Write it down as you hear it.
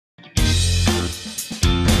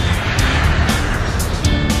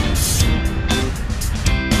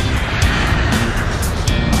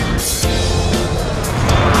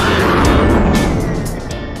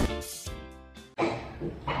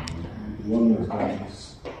Jesus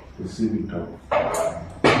Christ, receive it all.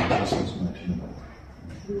 Jesus' mighty name.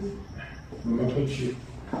 No matter you.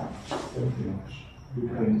 Thank you. Good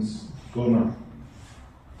friends. Go now.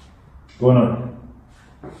 Go now.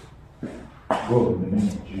 Go in the name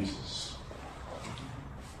of Jesus.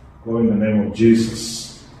 Go in the name of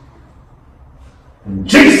Jesus. In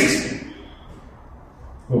Jesus' name.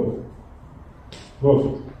 Go.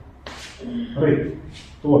 Go. Hurry.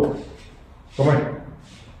 Go. Come on.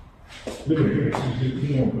 Look at it.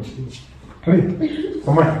 Hurry.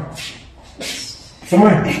 Come on. Come on.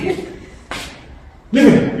 Look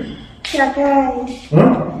at it. Huh?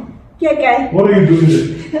 What are you doing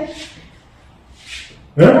there?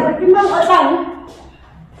 Huh? You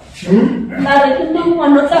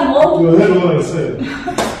heard what I said.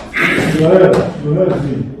 You heard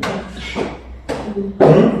me.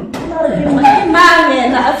 Huh?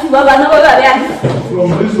 From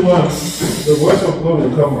this one, the voice of God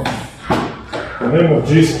will come up. In the name of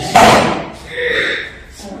Jesus.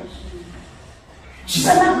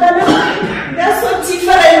 That's so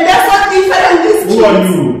different. That's so different. Who are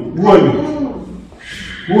you? Who are you?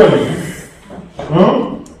 Who are you? Huh?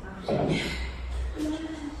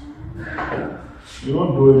 You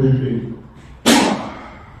don't do anything.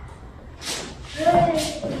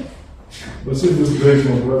 Receive this grace,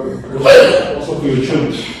 my brother. Also for your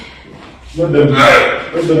children. Let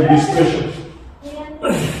them be special.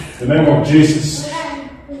 In the name of Jesus.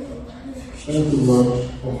 Thank you, Lord.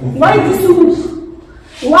 Why this wound?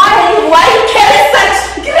 Why carry such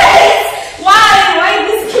grace? Why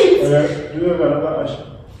this kid? Do you have another usher?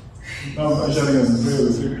 Now I'm ushering and pray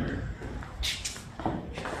with you.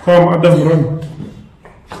 Come, Adam, run.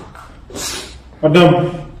 Adam.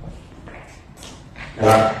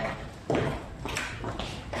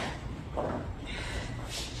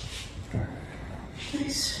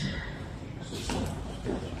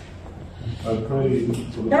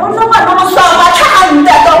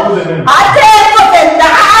 I pray for the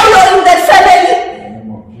name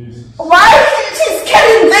of Jesus. Why she's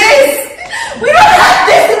carrying this? We don't have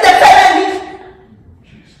this in the family.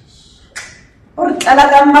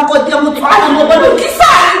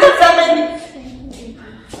 Jesus.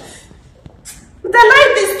 The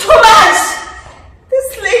light is too much. This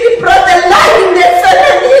lady brought the light in the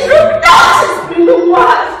family. Look now, she's bringing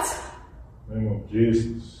what? In the name of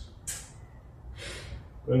Jesus.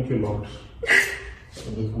 Thank you, Lord, for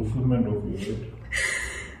the fulfillment of your word.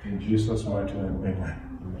 In Jesus' mighty name, amen.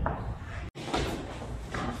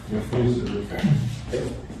 Your face is okay.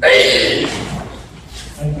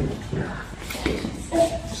 Thank you.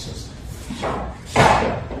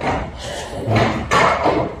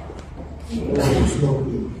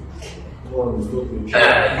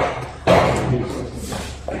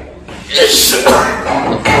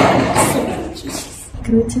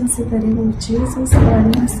 Greetings in the name of Jesus. My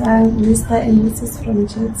name is Mr. and Mrs. from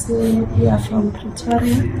Jersey. We are from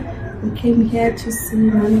Pretoria. We came here to see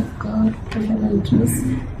man of God, Prophet Andrews,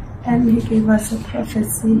 and he gave us a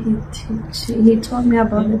prophecy. He told me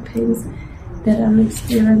about the pains that I'm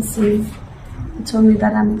experiencing. He told me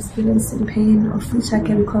that I'm experiencing pain, of which I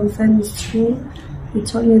can confirm is true. He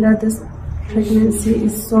told me that this pregnancy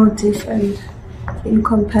is so different in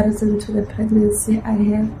comparison to the pregnancy I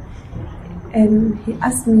have. And he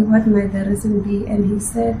asked me what might the reason be, and he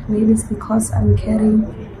said maybe it's because I'm carrying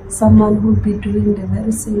someone who'll be doing the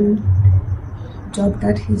very same job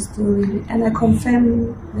that he's doing. And I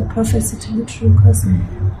confirm the prophecy to be true because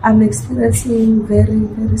I'm experiencing very,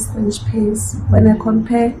 very strange pains. When I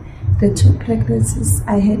compare the two pregnancies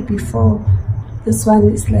I had before, this one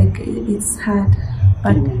is like, it's hard,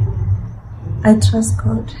 but I trust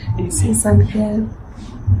God since I'm here.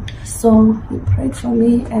 So he prayed for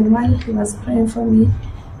me, and while he was praying for me,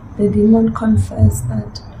 the demon confessed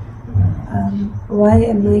that why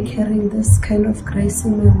am I carrying this kind of grace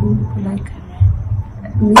in my womb? Like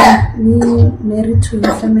me married to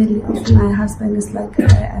a family of my husband is like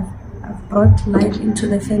I've brought light into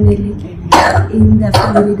the family. In the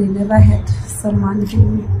family they never had someone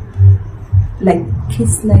who like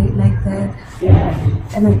kids like that.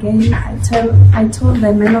 And again I told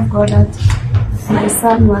the man of God that my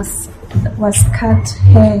son was cut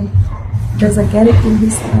hair. There's a girl in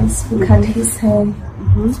his house who cut his hair.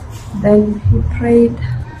 Then he prayed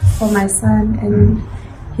for my son, and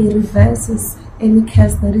he reverses any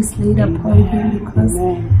curse that is laid upon him, because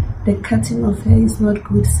the cutting of hair is not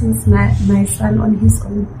good. Since my son on his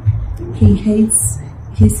own, he hates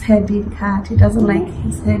his hair being cut. He doesn't like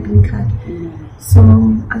his hair being cut. So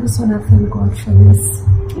I just want to thank God for this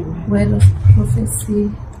word of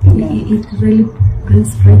prophecy. It really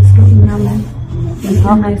brings breakthrough in our life and in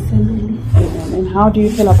my family. And how do you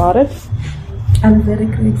feel about it? I'm very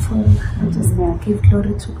grateful. I just give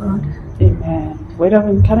glory to God. Amen. Word of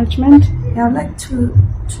encouragement? Yeah, I'd like to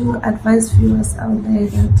advise viewers out there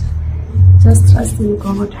that just trust in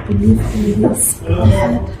God, believe in His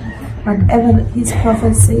prophet. Whatever His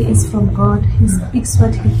prophets say is from God. He speaks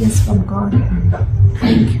what He hears from God.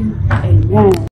 Thank you. Amen.